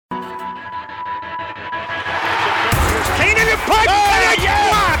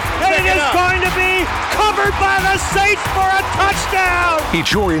delivered by the Saints for a touchdown.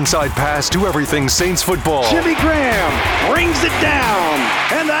 It's your inside pass to everything Saints football. Jimmy Graham brings it down,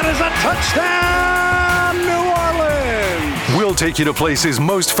 and that is a touchdown, New Orleans. We'll take you to places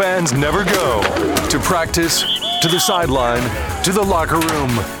most fans never go. To practice, to the sideline, to the locker room,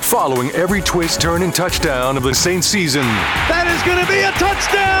 following every twist, turn, and touchdown of the Saints season. That is going to be a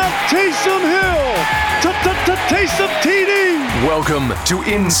touchdown. Taysom Hill. Taysom TD. Welcome to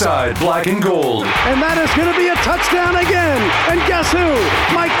Inside Black and Gold. And that is going to be a touchdown again. And guess who?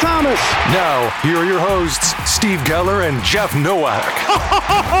 Mike Thomas. Now, here are your hosts, Steve Geller and Jeff Nowak.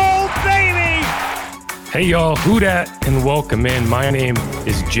 Oh, baby. Hey y'all, who dat, and welcome in. My name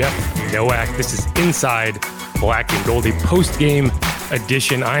is Jeff Nowak. This is Inside Black and Gold, a post-game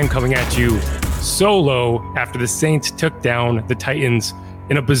edition. I am coming at you solo after the Saints took down the Titans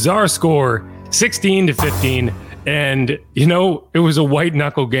in a bizarre score, 16-15. And, you know, it was a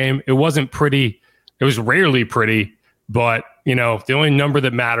white-knuckle game. It wasn't pretty. It was rarely pretty. But, you know, the only number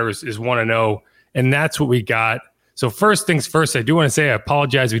that matters is 1-0. And that's what we got. So first things first, I do want to say I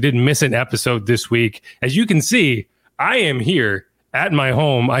apologize. We didn't miss an episode this week. As you can see, I am here at my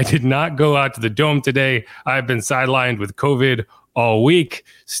home. I did not go out to the Dome today. I've been sidelined with COVID all week.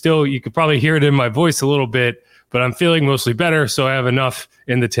 Still, you could probably hear it in my voice a little bit, but I'm feeling mostly better, so I have enough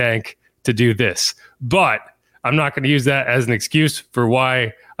in the tank to do this. But I'm not going to use that as an excuse for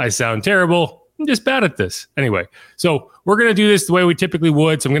why I sound terrible. I'm just bad at this. Anyway, so we're going to do this the way we typically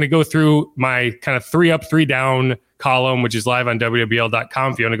would. So I'm going to go through my kind of 3 up, 3 down column, which is live on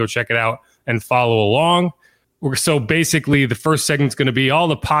WWL.com if you want to go check it out and follow along. So basically, the first segment's going to be all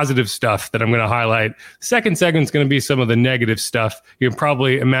the positive stuff that I'm going to highlight. Second segment's going to be some of the negative stuff. You can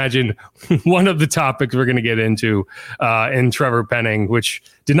probably imagine one of the topics we're going to get into in Trevor Penning, which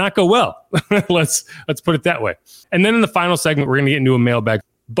did not go well. Let's put it that way. And then in the final segment, we're going to get into a mailbag.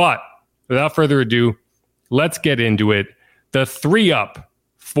 But without further ado, let's get into it. The 3 up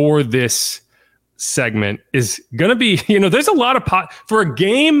for this segment is going to be, you know, there's a lot of for a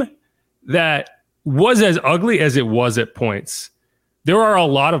game that was as ugly as it was at points. There are a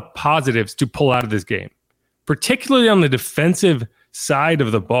lot of positives to pull out of this game, particularly on the defensive side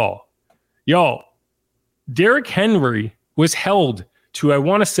of the ball. Y'all, Derrick Henry was held to, I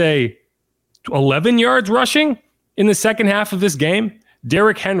want to say, 11 yards rushing in the second half of this game.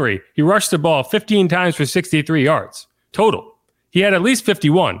 Derrick Henry, he rushed the ball 15 times for 63 yards total. He had at least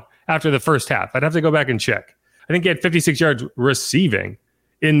 51 after the first half. I'd have to go back and check. I think he had 56 yards receiving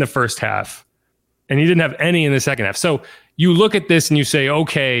in the first half, and he didn't have any in the second half. So you look at this and you say,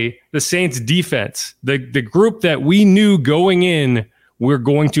 okay, the Saints defense, the group that we knew going in, we're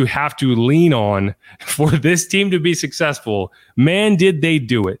going to have to lean on for this team to be successful. Man, did they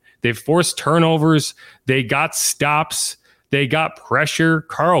do it. They forced turnovers. They got stops. They got pressure.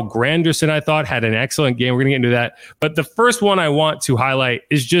 Carl Granderson, I thought, had an excellent game. We're going to get into that. But the first one I want to highlight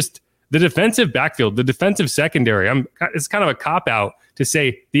is just the defensive backfield, the defensive secondary. It's kind of a cop-out to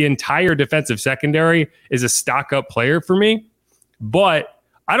say the entire defensive secondary is a stock-up player for me. But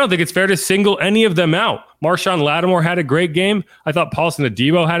I don't think it's fair to single any of them out. Marshawn Lattimore had a great game. I thought Paulson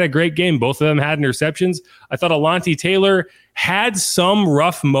Adebo had a great game. Both of them had interceptions. I thought Alontae Taylor had some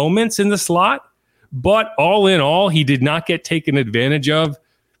rough moments in the slot. But all in all, he did not get taken advantage of.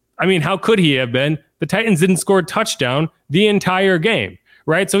 I mean, how could he have been? The Titans didn't score a touchdown the entire game,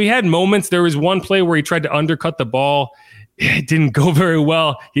 right? So he had moments. There was one play where he tried to undercut the ball. It didn't go very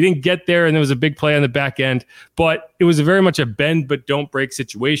well. He didn't get there, and there was a big play on the back end. But it was very much a bend but don't break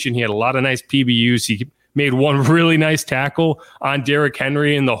situation. He had a lot of nice PBUs. He made one really nice tackle on Derrick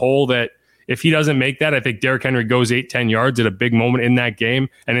Henry in the hole that, if he doesn't make that, I think Derrick Henry goes 8-10 yards at a big moment in that game.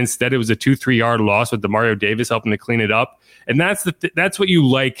 And instead, it was a 2-3 yard loss with Demario Davis helping to clean it up. And that's what you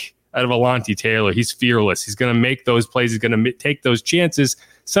like out of Alontae Taylor. He's fearless. He's going to make those plays. He's going to take those chances.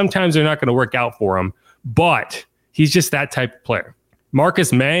 Sometimes they're not going to work out for him, but he's just that type of player.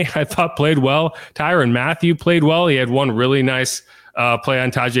 Marcus May, I thought, played well. Tyrann Mathieu played well. He had one really nice play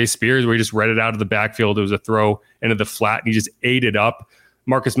on Tyjae Spears where he just read it out of the backfield. It was a throw into the flat, and he just ate it up.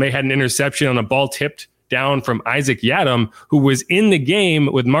 Marcus May had an interception on a ball tipped down from Isaac Yiadom, who was in the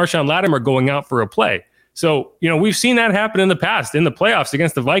game with Marshawn Lattimore going out for a play. So, you know, we've seen that happen in the past in the playoffs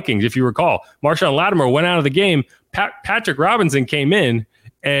against the Vikings, if you recall. Marshawn Lattimore went out of the game. Patrick Robinson came in,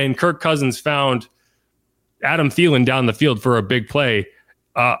 and Kirk Cousins found Adam Thielen down the field for a big play,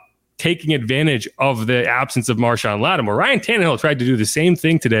 taking advantage of the absence of Marshawn Lattimore. Ryan Tannehill tried to do the same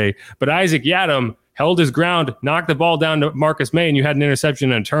thing today, but Isaac Yiadom held his ground, knocked the ball down to Marcus May, and you had an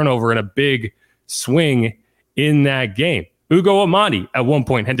interception and a turnover and a big swing in that game. Ugo Amadi at one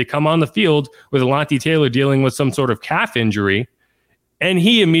point had to come on the field with Alontae Taylor dealing with some sort of calf injury And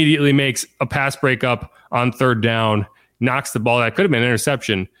he immediately makes a pass breakup on third down, knocks the ball. That could have been an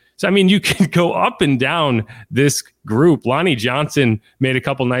interception. So, I mean, you can go up and down this group. Lonnie Johnson made a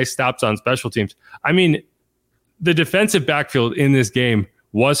couple nice stops on special teams. I mean, the defensive backfield in this game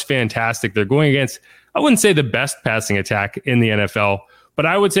was fantastic. They're going against, I wouldn't say the best passing attack in the NFL, but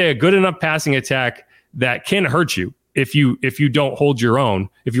I would say a good enough passing attack that can hurt you if you don't hold your own,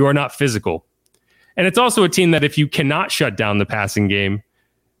 if you are not physical. And it's also a team that if you cannot shut down the passing game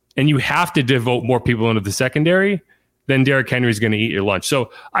and you have to devote more people into the secondary, then Derrick Henry is going to eat your lunch. So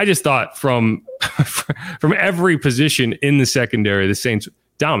I just thought from every position in the secondary, the Saints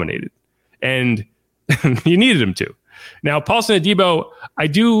dominated, and you needed him to. Now, Paulson Adebo, I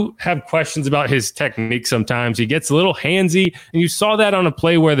do have questions about his technique sometimes. He gets a little handsy, and you saw that on a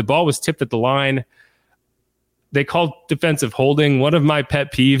play where the ball was tipped at the line. They called defensive holding. One of my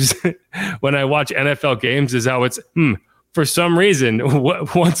pet peeves when I watch NFL games is how it's, for some reason,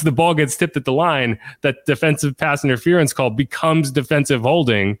 once the ball gets tipped at the line, that defensive pass interference call becomes defensive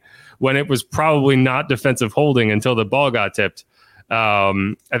holding when it was probably not defensive holding until the ball got tipped.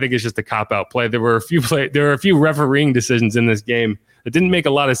 I think it's just a cop-out play. There were a few refereeing decisions in this game that didn't make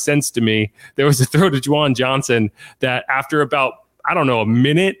a lot of sense to me. There was a throw to Juwan Johnson that after about, a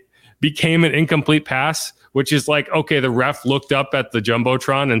minute became an incomplete pass, which is like, okay, the ref looked up at the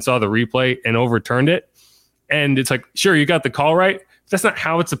Jumbotron and saw the replay and overturned it. And it's like, sure, you got the call right. That's not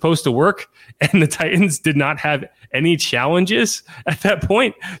how it's supposed to work. And the Titans did not have any challenges at that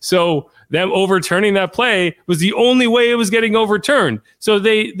point. So them overturning that play was the only way it was getting overturned. So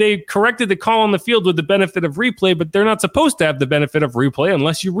they corrected the call on the field with the benefit of replay, but they're not supposed to have the benefit of replay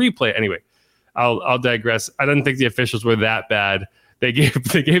unless you replay. Anyway, I'll digress. I don't think the officials were that bad. They gave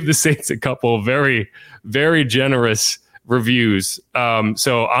the Saints a couple of very, very generous reviews.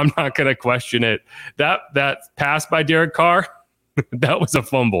 So I'm not going to question it. That pass by Derek Carr, that was a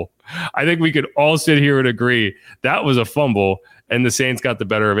fumble. I think we could all sit here and agree that was a fumble, and the Saints got the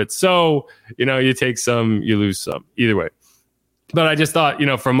better of it. So, you take some, you lose some. Either way. But I just thought,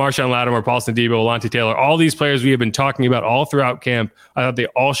 from Marshawn Lattimore, Paulson Adebo, Alontae Taylor, all these players we have been talking about all throughout camp, I thought they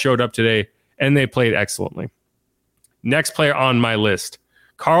all showed up today, and they played excellently. Next player on my list,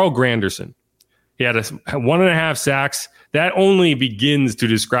 Carl Granderson. He had 1.5 sacks. That only begins to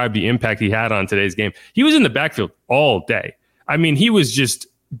describe the impact he had on today's game. He was in the backfield all day. I mean, he was just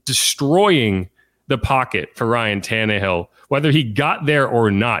destroying the pocket for Ryan Tannehill. Whether he got there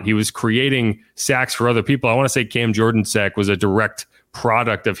or not, he was creating sacks for other people. I want to say Cam Jordan's sack was a direct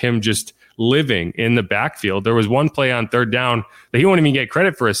product of him just living in the backfield. There was one play on third down that he won't even get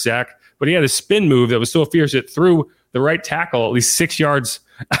credit for a sack, but he had a spin move that was so fierce it threw the right tackle at least 6 yards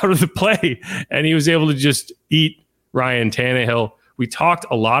out of the play, and he was able to just eat Ryan Tannehill. We talked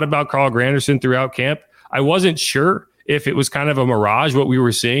a lot about Carl Granderson throughout camp. I wasn't sure if it was kind of a mirage what we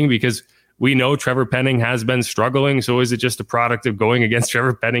were seeing, because we know Trevor Penning has been struggling. So is it just a product of going against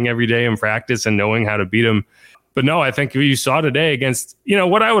Trevor Penning every day in practice and knowing how to beat him? But no, I think you saw today against,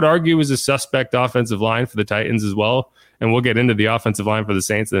 what I would argue is a suspect offensive line for the Titans as well. And we'll get into the offensive line for the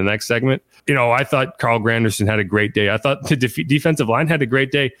Saints in the next segment. I thought Carl Granderson had a great day. I thought the defensive line had a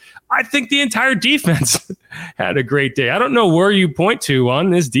great day. I think the entire defense had a great day. I don't know where you point to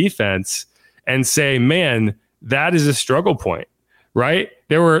on this defense and say, man, that is a struggle point, right?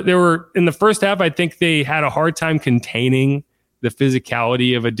 There were in the first half, I think they had a hard time containing the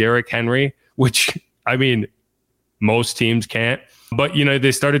physicality of a Derrick Henry, which, I mean, most teams can't. But,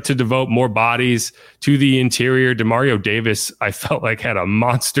 they started to devote more bodies to the interior. Demario Davis, I felt like, had a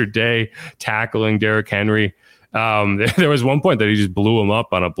monster day tackling Derrick Henry. There was one point that he just blew him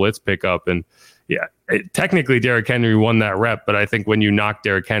up on a blitz pickup. And yeah, technically Derrick Henry won that rep. But I think when you knock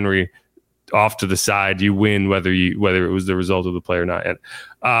Derrick Henry off to the side, you win whether it was the result of the play or not. And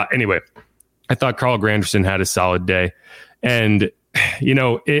anyway, I thought Carl Granderson had a solid day. And,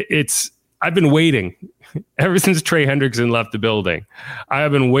 I've been waiting ever since Trey Hendrickson left the building. I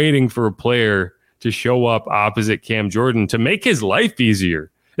have been waiting for a player to show up opposite Cam Jordan to make his life easier.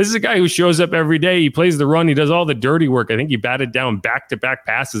 This is a guy who shows up every day. He plays the run. He does all the dirty work. I think he batted down back-to-back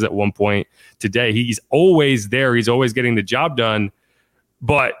passes at one point today. He's always there. He's always getting the job done.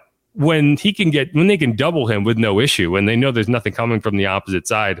 But when they can double him with no issue, when they know there's nothing coming from the opposite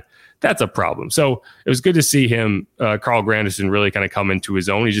side, that's a problem. So it was good to see him, Carl Granderson, really kind of come into his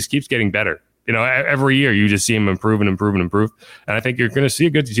own. He just keeps getting better. Every year you just see him improve. And I think you're going to see a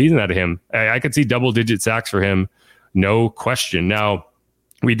good season out of him. I could see double-digit sacks for him, no question. Now,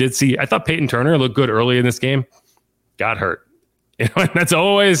 I thought Peyton Turner looked good early in this game, got hurt. And that's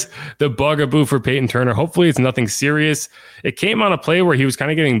always the bugaboo for Peyton Turner. Hopefully it's nothing serious. It came on a play where he was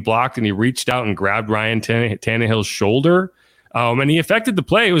kind of getting blocked and he reached out and grabbed Ryan Tannehill's shoulder. And he affected the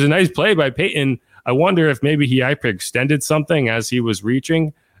play. It was a nice play by Peyton. I wonder if maybe he hyperextended something as he was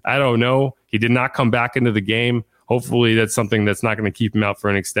reaching. I don't know. He did not come back into the game. Hopefully that's something that's not going to keep him out for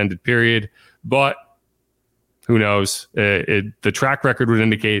an extended period. But who knows? The track record would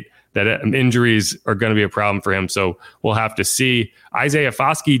indicate that injuries are going to be a problem for him. So we'll have to see. Isaiah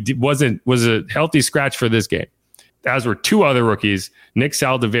Foskey was a healthy scratch for this game, as were two other rookies, Nick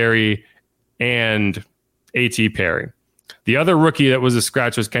Saldiveri and A.T. Perry. The other rookie that was a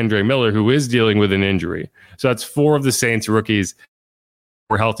scratch was Kendre Miller, who is dealing with an injury. So that's four of the Saints rookies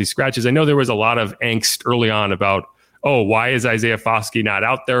were healthy scratches. I know there was a lot of angst early on about, oh, why is Isaiah Foskey not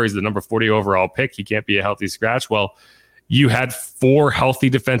out there? He's the number 40 overall pick. He can't be a healthy scratch. Well, you had four healthy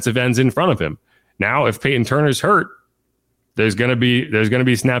defensive ends in front of him. Now, if Peyton Turner's hurt, there's going to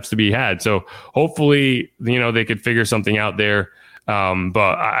be snaps to be had. So hopefully, they could figure something out there.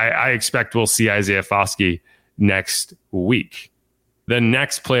 But I expect we'll see Isaiah Foskey next week. The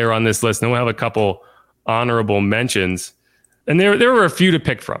next player on this list, then we'll have a couple honorable mentions. And there were a few to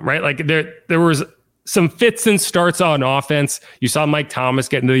pick from, right? Like there was some fits and starts on offense. You saw Mike Thomas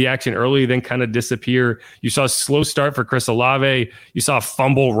get into the action early, then kind of disappear. You saw a slow start for Chris Olave. You saw a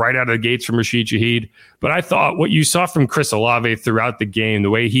fumble right out of the gates from Rashid Shaheed. But I thought what you saw from Chris Olave throughout the game,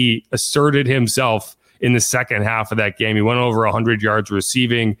 the way he asserted himself in the second half of that game, he went over 100 yards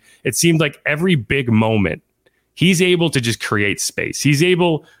receiving. It seemed like every big moment, he's able to just create space. He's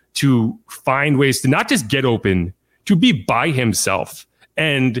able to find ways to not just get open, to be by himself.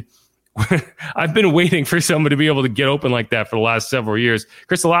 And I've been waiting for someone to be able to get open like that for the last several years.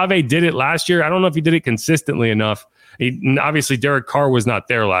 Chris Olave did it last year. I don't know if he did it consistently enough. Obviously, Derek Carr was not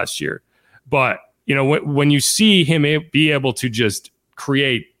there last year. But, when you see him be able to just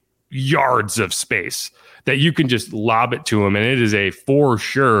create yards of space that you can just lob it to him, and it is a for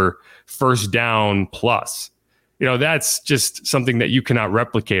sure first down plus. That's just something that you cannot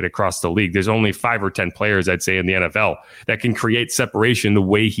replicate across the league. There's only 5 or 10 players, I'd say, in the NFL that can create separation the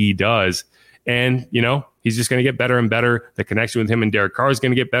way he does. And, he's just going to get better and better. The connection with him and Derek Carr is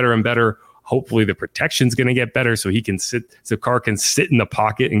going to get better and better. Hopefully the protection's going to get better so Carr can sit in the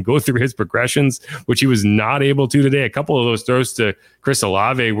pocket and go through his progressions, which he was not able to today. A couple of those throws to Chris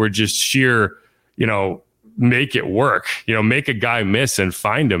Olave were just sheer, make it work, make a guy miss and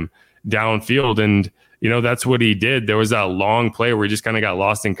find him downfield. And, that's what he did. There was that long play where he just kind of got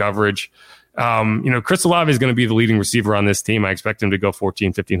lost in coverage. Chris Olave is going to be the leading receiver on this team. I expect him to go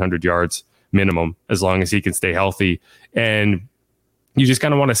 1,500 yards minimum as long as he can stay healthy. And you just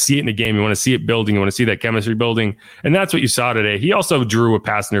kind of want to see it in the game. You want to see it building. You want to see that chemistry building. And that's what you saw today. He also drew a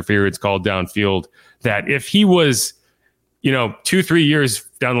pass interference called downfield that if he was, 2-3 years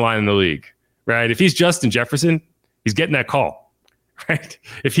down the line in the league, right? If he's Justin Jefferson, he's getting that call. Right?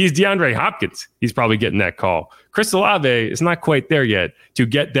 If he's DeAndre Hopkins, he's probably getting that call. Chris Olave is not quite there yet to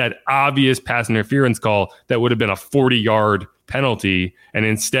get that obvious pass interference call that would have been a 40-yard penalty, and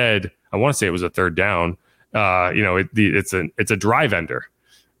instead, I want to say it was a third down. It's a drive ender,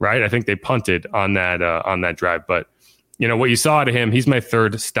 right? I think they punted on that drive. But what you saw out of him, he's my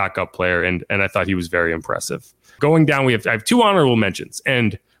third stock up player, and I thought he was very impressive. Going down, I have two honorable mentions,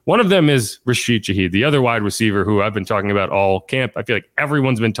 and one of them is Rashid Shaheed, the other wide receiver who I've been talking about all camp. I feel like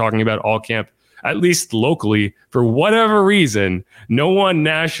everyone's been talking about all camp, at least locally, for whatever reason. No one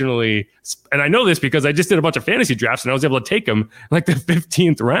nationally, and I know this because I just did a bunch of fantasy drafts and I was able to take him like the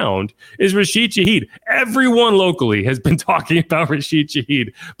 15th round, is Rashid Shaheed. Everyone locally has been talking about Rashid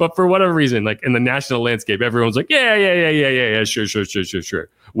Shaheed, but for whatever reason, like in the national landscape, everyone's like, yeah, sure.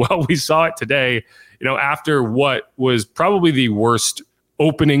 Well, we saw it today, after what was probably the worst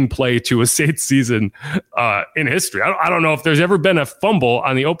opening play to a Saints season in history. I don't know if there's ever been a fumble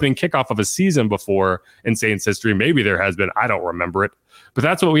on the opening kickoff of a season before in Saints history. Maybe there has been. I don't remember it. But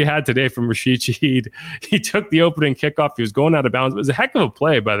that's what we had today from Rashid Shaheed. He took the opening kickoff. He was going out of bounds. It was a heck of a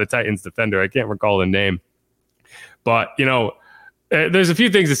play by the Titans defender. I can't recall the name. But, there's a few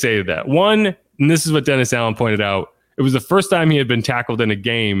things to say to that. One, and this is what Dennis Allen pointed out, it was the first time he had been tackled in a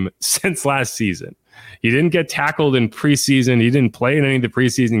game since last season. He didn't get tackled in preseason. He didn't play in any of the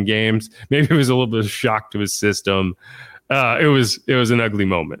preseason games. Maybe it was a little bit of shock to his system. It was an ugly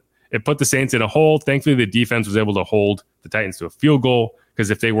moment. It put the Saints in a hole. Thankfully, the defense was able to hold the Titans to a field goal, because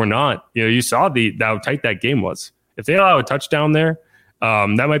if they were not, you saw how tight that game was. If they allow a touchdown there,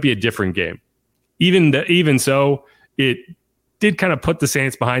 that might be a different game. Even so, it did kind of put the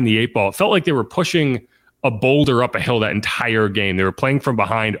Saints behind the 8 ball. It felt like they were pushing a boulder up a hill that entire game. They were playing from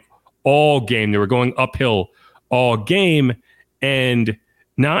behind all game. They were going uphill all game. And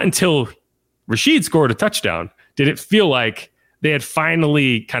not until Rashid scored a touchdown did it feel like they had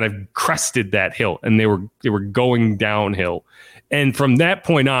finally kind of crested that hill, and they were going downhill. And from that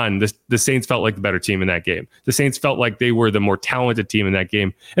point on, the Saints felt like the better team in that game. The Saints felt like they were the more talented team in that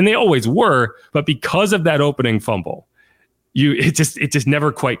game, and they always were. But because of that opening fumble, it just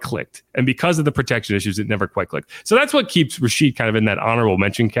never quite clicked. And because of the protection issues, it never quite clicked. So that's what keeps Rashid kind of in that honorable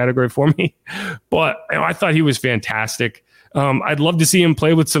mention category for me. But I thought he was fantastic. I'd love to see him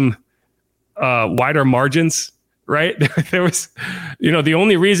play with some wider margins. Right. There was, the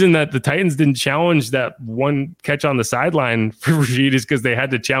only reason that the Titans didn't challenge that one catch on the sideline for Rashid is because they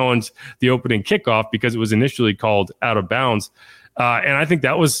had to challenge the opening kickoff because it was initially called out of bounds. And I think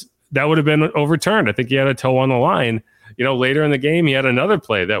that would have been overturned. I think he had a toe on the line. Later in the game, he had another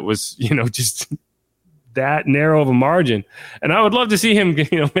play that was, just that narrow of a margin. And I would love to see him,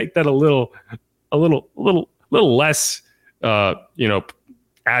 make that a little less,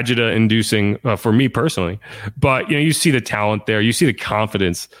 agita inducing for me personally. But you see the talent there, you see the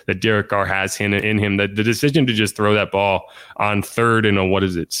confidence that Derek Carr has in him, that the decision to just throw that ball on 3rd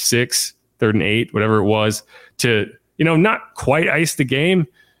and 6, 3rd and 8, whatever it was, to not quite ice the game.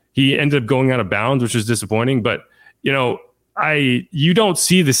 He ended up going out of bounds, which was disappointing, but you don't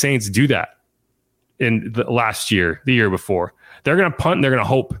see the Saints do that in the last year, the year before. They're going to punt and they're going to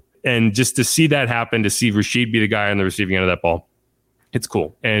hope, and just to see that happen, to see Rashid be the guy on the receiving end of that ball, it's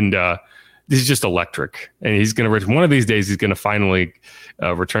cool. And this is just electric. And he's going to, one of these days, he's going to finally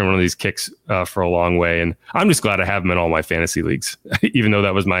return one of these kicks for a long way. And I'm just glad I have him in all my fantasy leagues, even though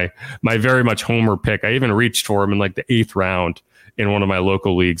that was my very much homer pick. I even reached for him in like the 8th round in one of my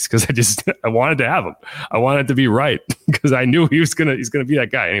local leagues because I wanted to have him. I wanted to be right because I knew he's going to be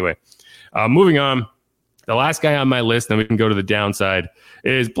that guy. Anyway, moving on. The last guy on my list, then we can go to the downside,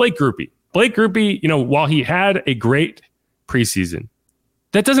 is Blake Grupe. Blake Grupe, while he had a great preseason,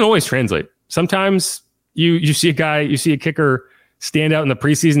 that doesn't always translate. Sometimes you see a kicker stand out in the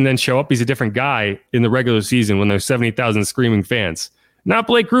preseason, then show up. He's a different guy in the regular season when there's 70,000 screaming fans. Not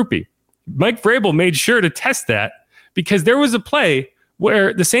Blake Grupe. Mike Vrabel made sure to test that because there was a play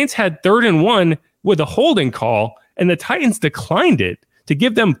where the Saints had 3rd and 1 with a holding call, and the Titans declined it to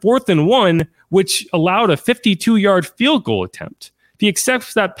give them 4th and 1, which allowed a 52-yard field goal attempt. If he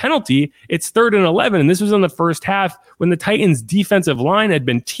accepts that penalty, it's 3rd and 11. And this was in the first half when the Titans' defensive line had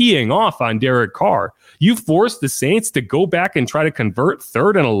been teeing off on Derek Carr. You forced the Saints to go back and try to convert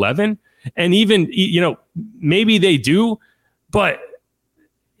 3rd and 11. And even, maybe they do. But,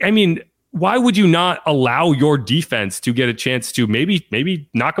 I mean, why would you not allow your defense to get a chance to maybe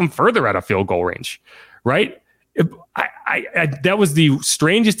knock them further out of field goal range, right? That was the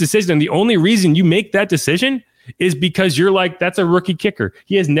strangest decision. And the only reason you make that decision is because you're like, that's a rookie kicker.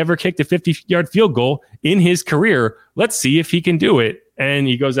 He has never kicked a 50-yard field goal in his career. Let's see if he can do it. And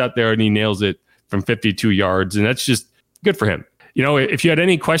he goes out there and he nails it from 52 yards. And that's just good for him. If you had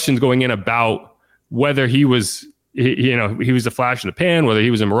any questions going in about whether he was a flash in the pan, whether he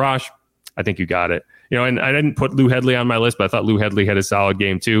was a mirage, I think you got it. And I didn't put Lou Hedley on my list, but I thought Lou Hedley had a solid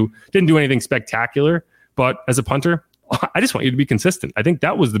game too. Didn't do anything spectacular, but as a punter, I just want you to be consistent. I think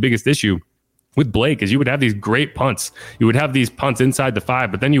that was the biggest issue with Blake, is you would have these great punts. You would have these punts inside the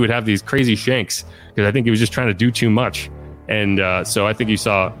 5, but then you would have these crazy shanks because I think he was just trying to do too much. And so I think you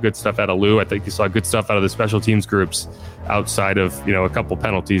saw good stuff out of Lou. I think you saw good stuff out of the special teams groups outside of, a couple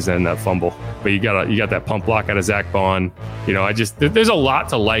penalties and that fumble. But you got that pump block out of Zach Bond. There's a lot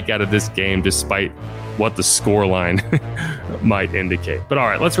to like out of this game despite what the scoreline might indicate. But all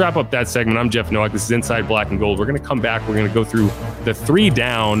right, let's wrap up that segment. I'm Jeff Nowak. This is Inside Black and Gold. We're going to come back. We're going to go through the 3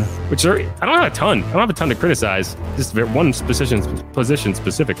 down, which I don't have a ton to criticize. Just one position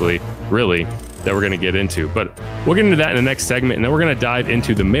specifically, really, that we're going to get into. But we'll get into that in the next segment, and then we're going to dive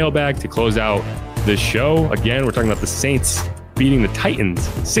into the mailbag to close out the show. Again, we're talking about the Saints beating the Titans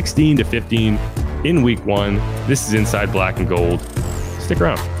 16-15 in week 1. This is Inside Black and Gold. Stick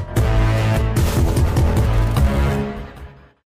around.